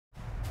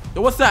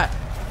Yo, what's that?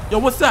 Yo,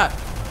 what's that?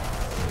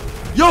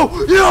 Yo,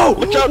 yo!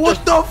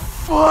 What the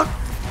fuck?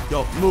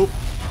 Yo, move.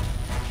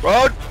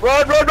 Run!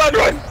 What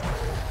happened?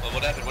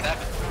 What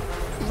happened?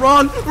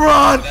 Run!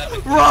 Run!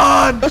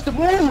 Run! That's the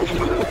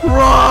move!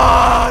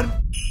 Run!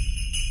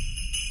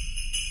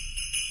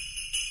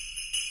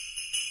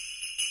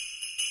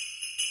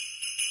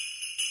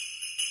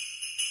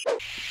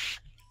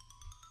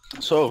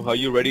 So, are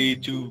you ready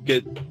to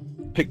get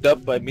picked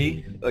up by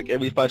me like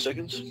every 5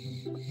 seconds?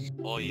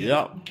 Oh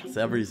yeah. Yep, it's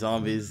every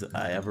zombies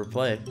I ever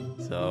play.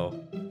 So,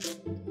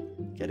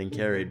 getting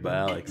carried by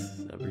Alex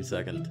every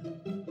second.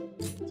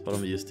 That's what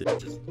I'm used to.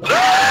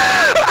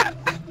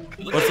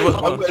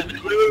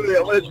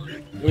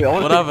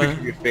 Whatever.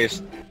 Your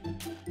face.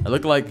 I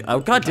look like,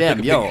 oh goddamn,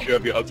 yo.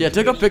 Yeah,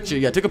 take a picture.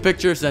 Yeah, take a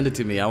picture. Send it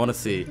to me. I want to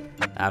see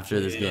after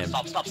this game.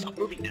 Stop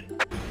moving then.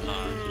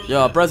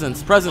 Yo,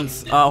 presents.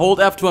 Hold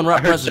F to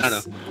unwrap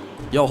presents.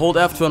 Yo, hold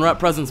F to unwrap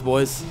presents,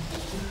 boys.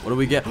 What do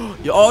we get?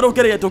 Yo, oh, don't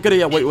get it yet. Don't get it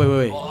yet. Wait.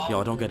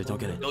 Yo, don't get it. Yo,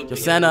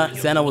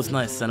 Santa was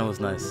nice.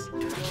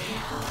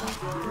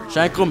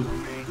 Shank him.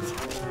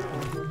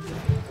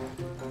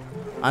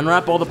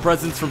 Unwrap all the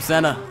presents from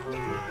Santa.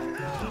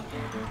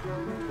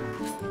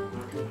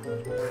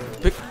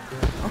 Pick.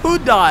 Who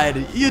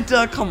died? You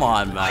died. Come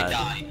on, man. I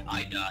died.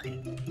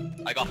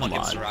 I got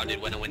fucking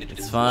surrounded when I went into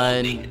this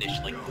fine.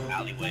 like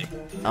alleyway.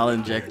 I'll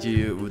inject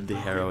you with the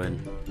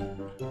heroin.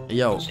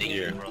 Yo.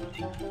 Here.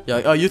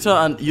 Yo, oh,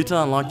 Utah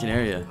unlocked an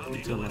area.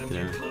 Yo,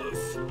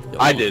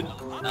 I did.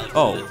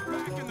 Oh.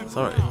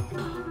 Sorry.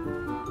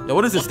 Yo,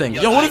 what is this thing?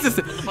 Yo, what is this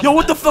thing? Yo,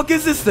 what the fuck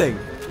is this thing?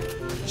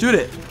 Shoot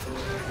it.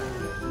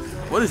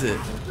 What is it?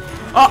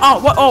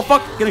 Oh, what? Oh,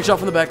 fuck. Getting shot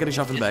from the back. Okay,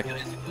 knife.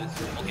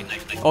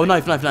 Oh,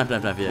 knife,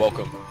 yeah.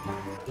 Welcome.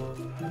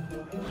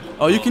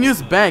 Oh, you can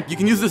use bank. You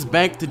can use this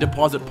bank to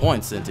deposit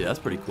points into. That's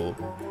pretty cool.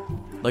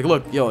 Like,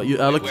 look, yo,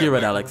 look here,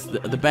 right, Alex.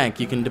 The bank.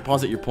 You can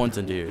deposit your points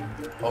into here.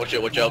 Oh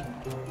shit! Watch out.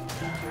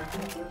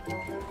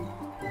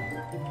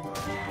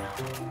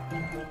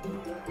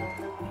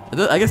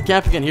 I guess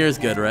camping in here is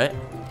good, right?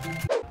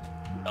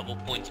 Double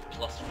points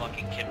plus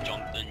fucking Kim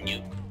Jong-un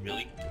nuke.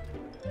 Really?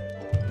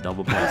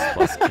 Double points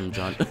plus Kim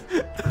Jong.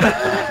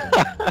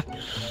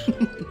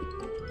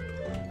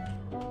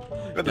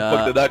 Where the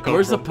fuck did that come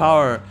where's from? the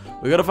power?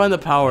 We gotta find the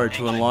power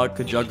to unlock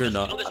a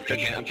Juggernaut.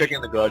 I'm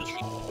checking the garage.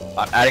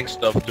 I'm adding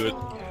stuff to it.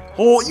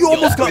 Oh, you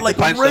almost got like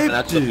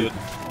raped, dude.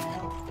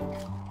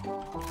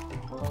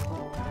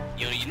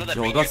 You know that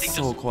Yo, it got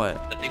so quiet.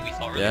 The thing we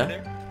saw earlier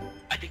there?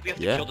 I think we have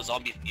to kill the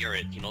zombies near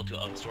it,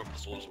 to absorb the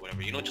souls or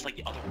whatever. Just like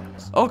the other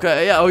ones.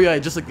 Okay, yeah, oh yeah,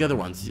 just like the other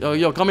ones.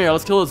 Yo, come here,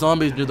 let's kill the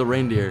zombies near the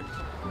reindeer.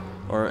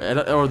 Or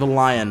the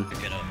lion.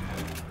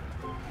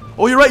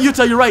 Oh, you're right,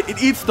 Utah, you're right.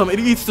 It eats them. It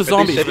eats the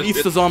zombies. It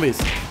eats the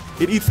zombies.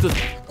 It eats the...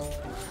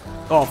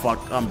 Oh, fuck.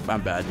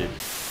 I'm bad, dude.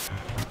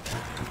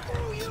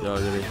 Yo,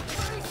 really.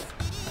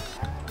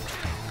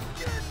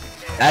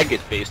 Agate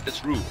face,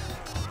 that's rude.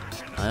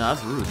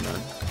 That's rude, man.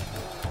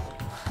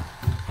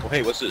 Oh,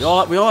 hey, what's this? We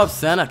all have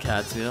Santa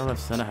cats. We all have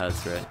Santa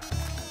hats, right?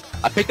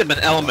 I picked up an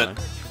element.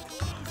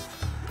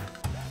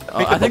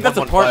 I think that's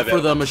a part for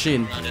the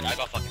machine. I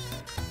got fucking...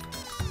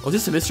 Oh, is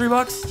this a mystery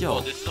box? Yo.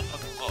 Oh, this is a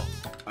fucking... Oh.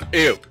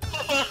 Ew.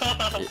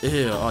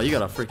 Ew. Oh, you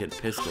got a freaking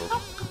pistol.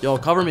 Yo,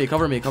 cover me.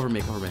 What?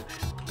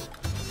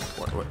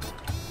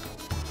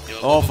 Yo,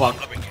 oh, fuck.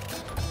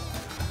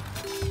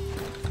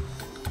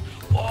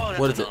 Oh,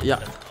 what is it? Yeah.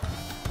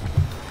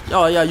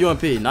 Oh, yeah,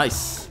 UMP.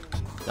 Nice.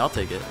 Yeah, I'll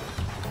take it.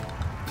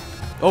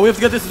 Oh, we have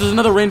to get this. There's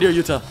another reindeer,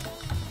 Utah.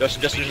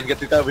 Justin, get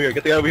the guy over here.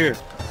 Get the guy over here.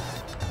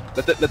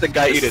 Let the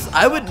guy eat it.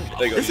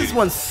 This is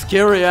one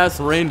scary ass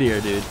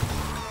reindeer, dude.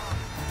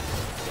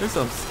 There's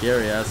some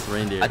scary ass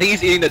reindeer. I think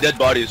he's eating the dead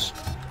bodies.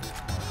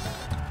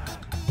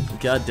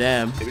 God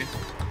damn. Maybe?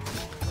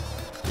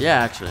 Yeah,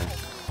 actually.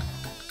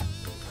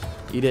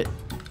 Eat it.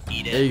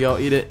 There you go.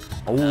 Eat it.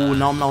 Oh,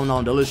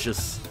 nom.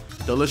 Delicious.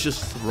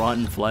 Delicious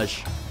rotten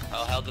flesh.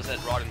 How hell does that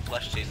rotten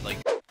flesh taste like?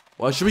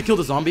 Well, should we kill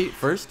the zombie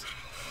first?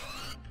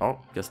 Oh,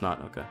 guess not.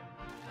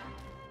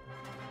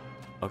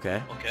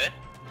 Okay.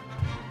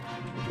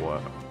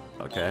 What?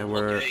 Okay,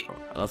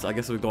 I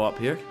guess we go up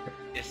here.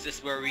 Is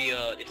this where we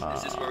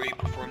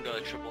performed a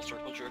triple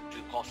circle jerk to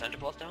call Santa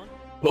Claus down?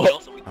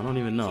 What? I don't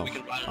even know. So we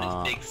can ride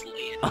on this big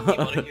sleigh and keep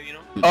out of here,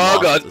 Oh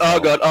god.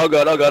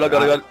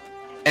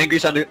 Angry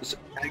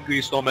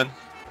snowman.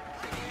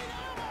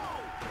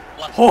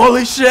 What?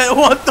 Holy shit,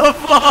 what the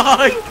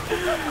fuck?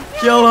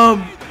 Kill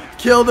him.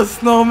 Kill the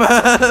snowman.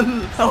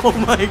 Oh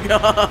my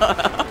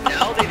god.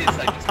 Now they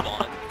decide to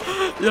spawn.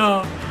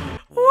 Yo.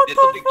 What Did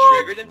the something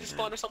fuck? trigger them to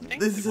spawn or something?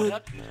 This is What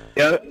happened?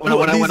 Yeah, when I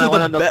went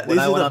on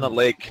the the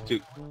lake to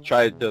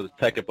try to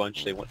attack a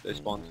bunch, they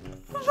spawned.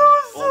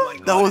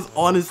 That was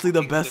honestly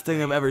the best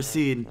thing I've ever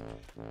seen.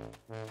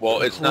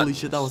 Well, it's not. Holy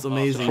shit, that was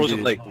amazing, Frozen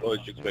dude. lake. What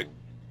did you expect?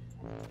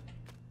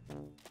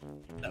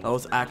 That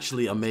was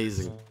actually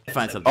amazing.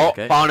 Find something, Oh,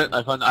 okay? found it.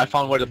 I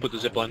found where to put the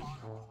zipline.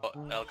 Oh,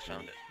 Alex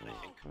found it, I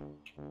think.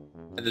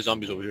 And the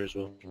zombies over here as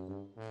well.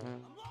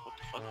 What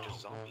the fuck,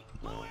 just zombie?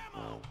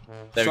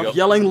 There we Stop go.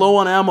 yelling low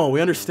on ammo,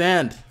 we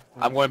understand.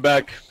 I'm going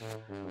back.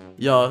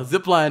 Yo,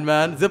 zipline,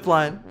 man,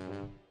 zipline.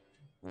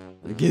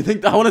 Do you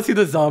think I want to see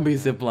the zombie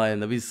zipline?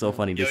 That'd be so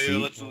funny to see.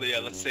 Let's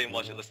stay and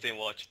watch it. Let's stay and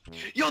watch.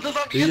 Yo, the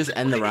zombie. Did you just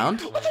end the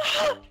round? What the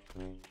hell?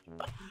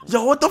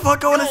 Yo, what the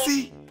fuck? I want to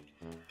see.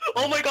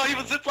 Oh my god, he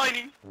was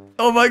ziplining.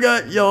 Oh my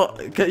god, yo,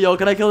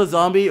 can I kill the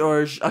zombie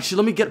or actually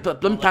let me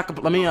pack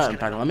up. Let me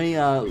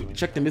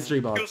check the mystery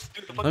box.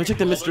 Let me check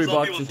the mystery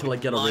box until I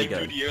get a rig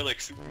out.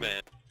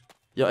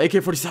 Yo,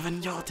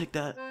 AK-47. Yo, I'll take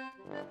that.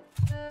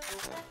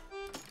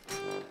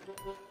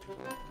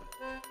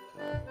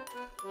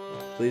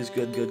 Please,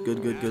 good,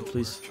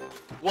 please.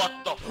 What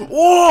the?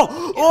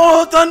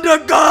 Oh, Thunder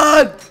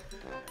God!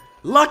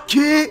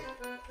 Lucky!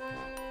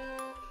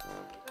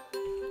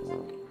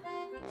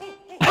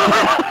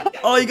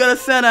 Oh, you got a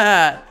Santa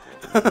hat!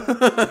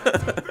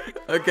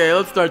 Okay,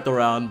 let's start the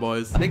round,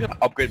 boys. I think I'll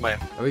upgrade my...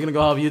 Are we gonna go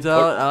help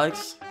Utah,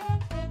 Alex?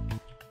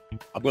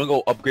 I'm gonna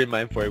go upgrade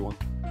my M4A1.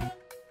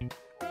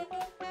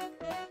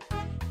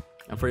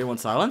 M4A1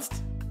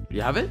 silenced?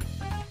 You have it?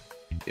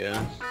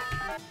 Yeah.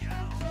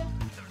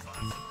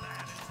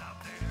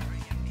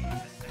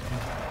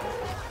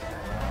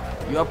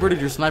 You upgraded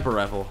your sniper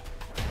rifle.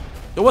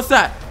 Yo, what's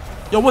that?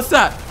 Yo, what's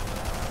that?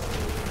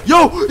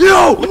 Yo!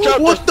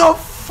 What the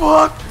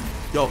fuck?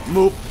 Yo,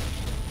 move.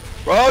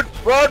 Run!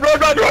 What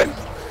happened?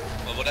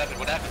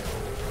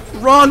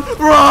 Run!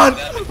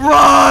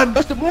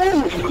 That's the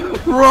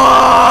move!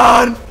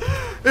 Run!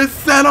 It's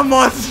Santa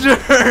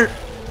Monster!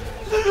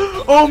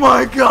 Oh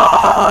my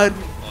god!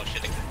 Oh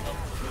shit,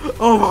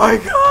 Oh my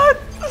god!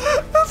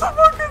 That's a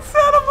fucking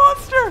Santa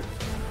Monster!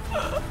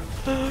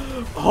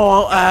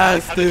 Haul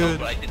ass,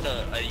 dude. I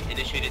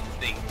initiated the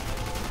thing.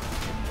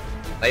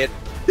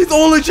 He's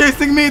only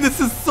chasing me. This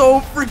is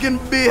so freaking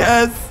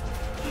BS.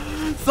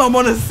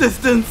 Someone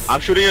assistance. I'm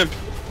shooting him.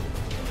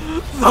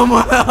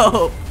 Someone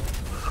help.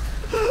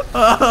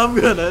 I'm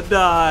gonna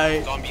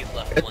die. Zombies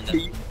left. One that's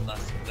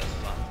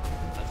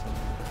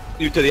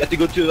You have to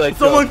go to like.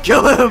 Someone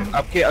kill him.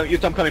 Okay,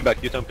 I'm coming back.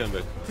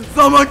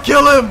 Someone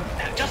kill him.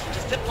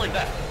 just zip line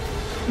back.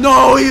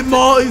 No, he's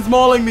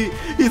mauling me.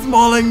 He's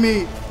mauling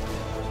me.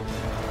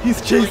 He's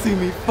chasing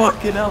me.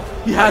 Fucking hell.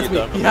 He has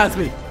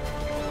me.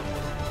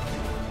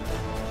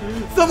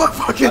 Someone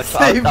fucking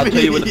save me. I'll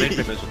tell you when the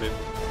mainframe is, babe.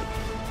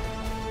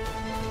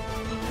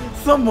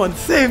 Someone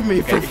save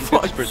me for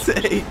fuck's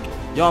sake.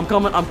 Yo, I'm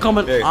coming.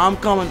 Hey. I'm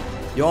coming.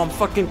 Yo, I'm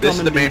fucking coming. This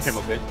is the dudes. mainframe,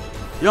 okay?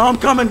 Yo, I'm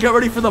coming. Get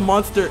ready for the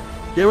monster.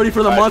 Get ready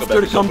for the monster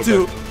to come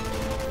too.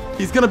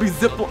 He's gonna be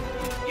zip.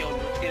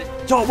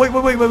 Yo, wait.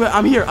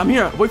 I'm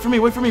here. Wait for me.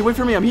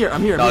 I'm here.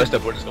 No, let's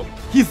step forward. Let's go.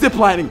 He's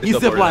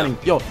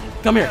ziplining. Yo,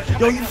 come here.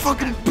 Yo, you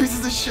fucking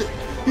pieces of shit.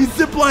 He's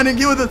ziplining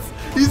with us.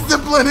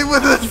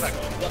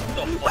 What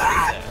the fuck is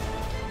that?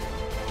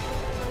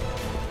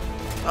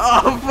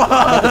 Oh, fuck.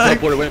 The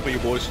teleporter waiting for you,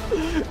 boys.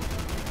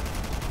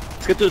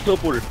 Let's get to the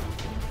teleporter.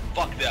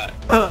 Fuck that.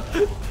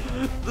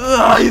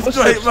 He's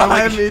straight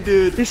behind me,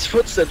 dude. His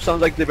footsteps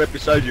sound like they're right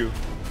beside you.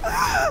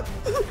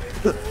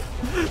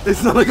 They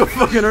sound like a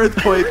fucking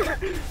earthquake.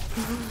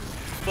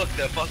 Fuck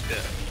that.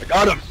 I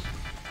got him.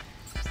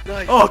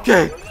 Nice.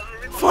 Okay.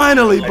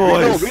 Finally,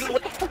 boys. Reload,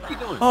 what the fuck are you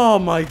doing? Oh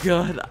my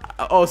god.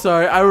 Oh,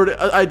 sorry.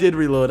 I did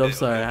reload. I'm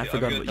sorry. I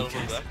forgot about you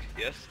guys.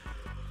 Yes.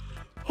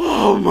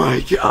 Oh my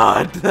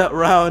god. That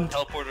round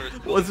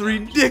Teleporter was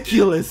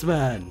ridiculous,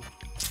 man.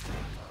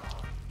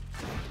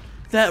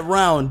 That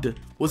round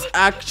was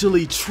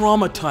actually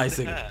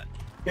traumatizing.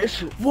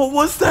 What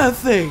was that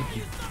thing?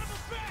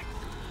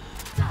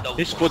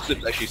 His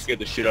footsteps actually scared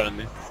the shit out of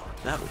me.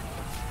 That...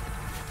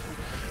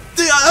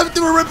 Dude,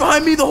 they were right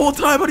behind me the whole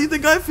time. How do you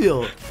think I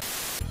feel?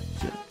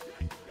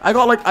 I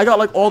got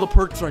like all the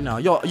perks right now.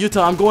 Yo,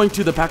 Utah, I'm going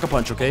to the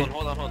Pack-a-Punch, okay?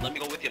 Hold on. Let me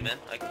go with you, man.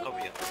 I can cover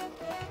you.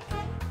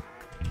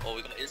 Oh,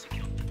 we got an instant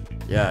kill.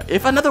 Yeah,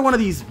 if another one of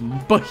these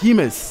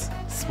behemoths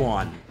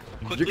spawn,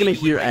 Quickly, you're gonna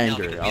hear right now,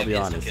 anger, because we I'll have be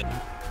instant honest. kill.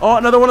 Oh,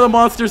 another one of the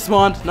monsters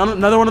spawned.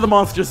 Another one of the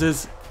monsters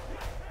is.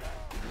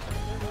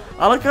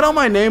 I like how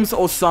my name's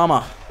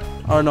Osama.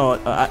 Or no,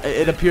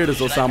 it appeared as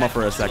Should I Osama pack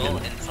for a one second. slow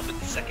and summon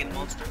the second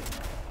monster?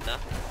 No?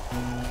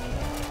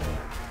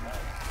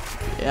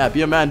 Yeah,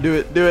 be a man, do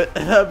it.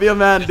 Be a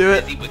man, do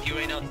it. Is he with you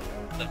right now?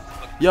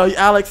 Yo,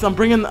 Alex, I'm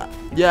bringing.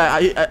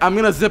 Yeah, I'm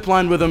gonna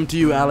zipline with him to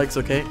you, Alex.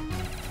 Okay?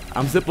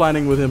 I'm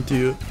ziplining with him to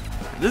you.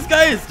 This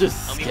guy is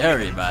just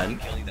scary, man.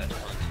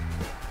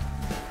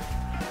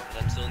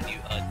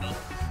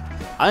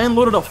 I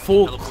unloaded a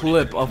full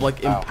clip of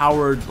like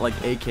empowered like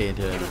AK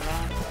into him.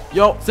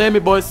 Yo, save me,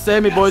 boys.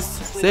 Save me, boys.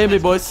 Save me,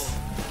 boys.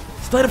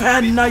 Sleight of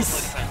hand,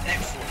 nice.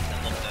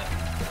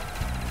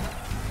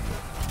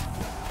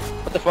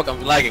 What the fuck?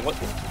 I'm lagging. What?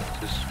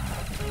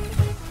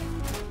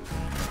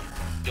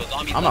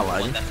 I'm not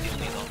lagging.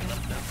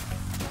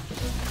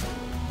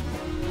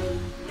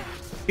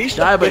 He's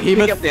Die,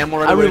 behemoth.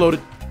 I reloaded.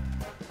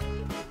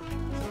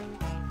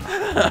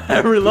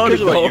 I reloaded,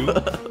 bro.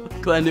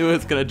 Cause I knew it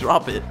was gonna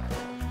drop it.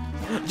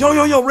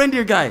 Yo,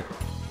 reindeer guy.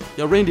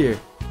 Yo, reindeer.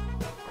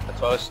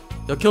 That's us.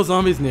 Yo, kill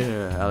zombies near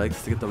here,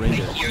 Alex, to get the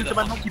reindeer.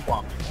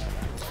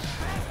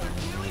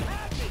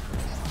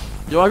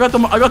 Yo, I got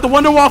the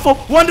Wonder Waffle.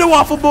 Wonder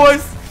Waffle,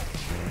 boys.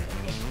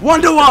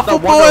 Wonder Waffle,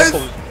 Not boys!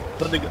 Wonder Waffle.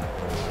 Thunder gun.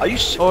 Are you?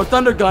 Or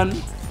Thunder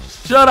Gun.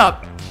 Shut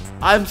up.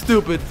 I'm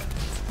stupid.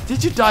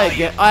 Did you die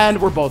again?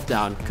 And we're both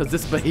down because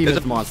this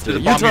behemoth monster.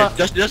 There's a bomb Utah,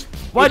 here. Just.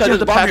 why'd you have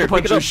to bomb pack here. a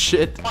punch Pick it your up.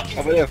 shit?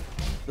 Over there.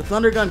 The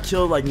Thunder Gun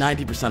killed like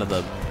 90% of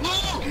them.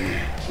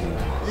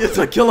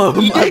 Utah, kill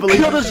him. I believe.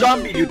 Kill the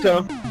zombie,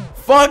 Utah.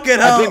 Fucking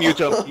I hell. blame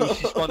Utah. He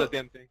spawned the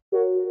damn thing.